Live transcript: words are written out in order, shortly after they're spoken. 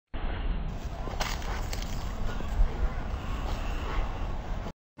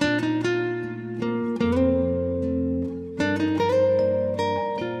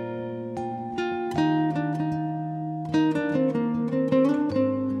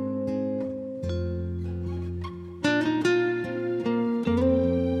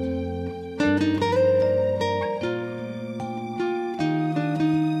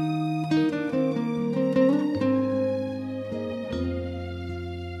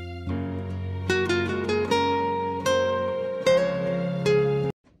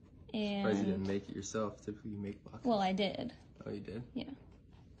yourself. Typically you make boxes. Well, I did. Oh, you did? Yeah.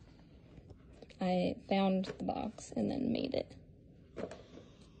 I found the box and then made it.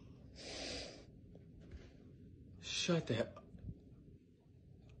 Shut the hell.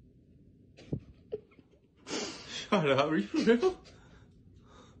 Shut up, are you for real?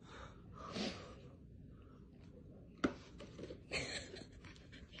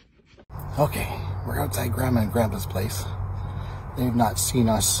 Okay, we're outside Grandma and Grandpa's place. They've not seen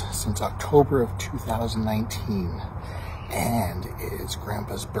us since October of 2019. And it is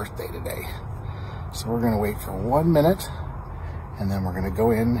Grandpa's birthday today. So we're gonna wait for 1 minute and then we're gonna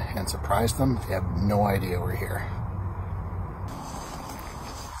go in and surprise them. They have no idea we're here.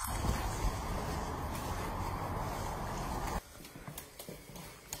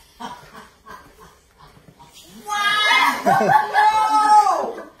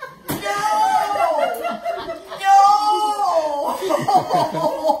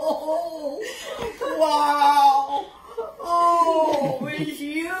 Wow! Oh, it's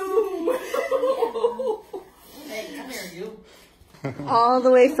you! Hey, come here, you. All the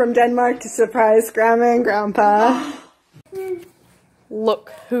way from Denmark to surprise Grandma and Grandpa.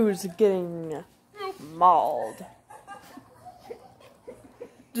 Look who's getting mauled.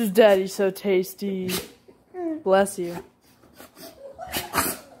 This daddy's so tasty. Bless you.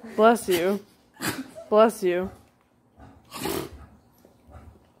 Bless you. Bless you.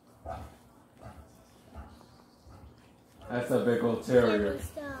 That's a big old terrier.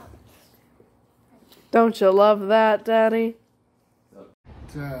 Don't you love that, Daddy?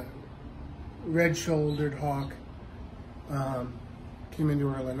 It's a red-shouldered hawk. Came into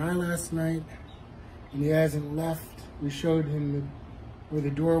our lanai last night, and he hasn't left. We showed him where the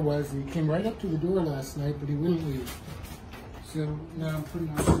door was, and he came right up to the door last night, but he wouldn't leave. So now I'm putting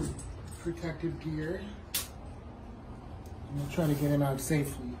on his protective gear, and I'll try to get him out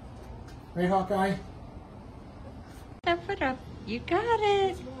safely. Right, Hawkeye? Foot up. You got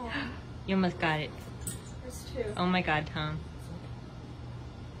it. You almost got it. There's two. Oh my God, Tom.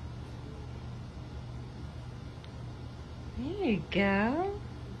 There you go.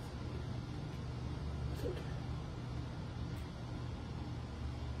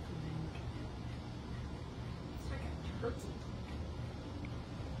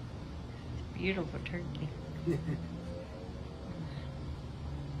 Beautiful turkey.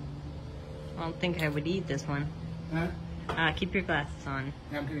 I don't think I would eat this one. Huh? Keep your glasses on.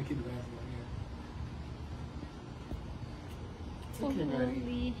 Yeah, I'm gonna keep the glasses on here. Okay,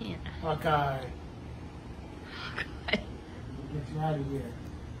 buddy. Yeah. Hawkeye. God. Get you out of here.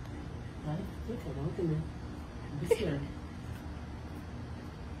 Right? Okay, don't look at me. Don't be scared.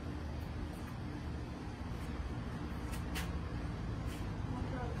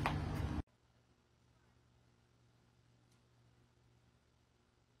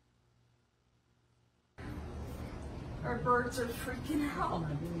 Our birds are freaking out.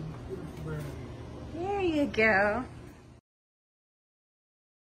 There you go.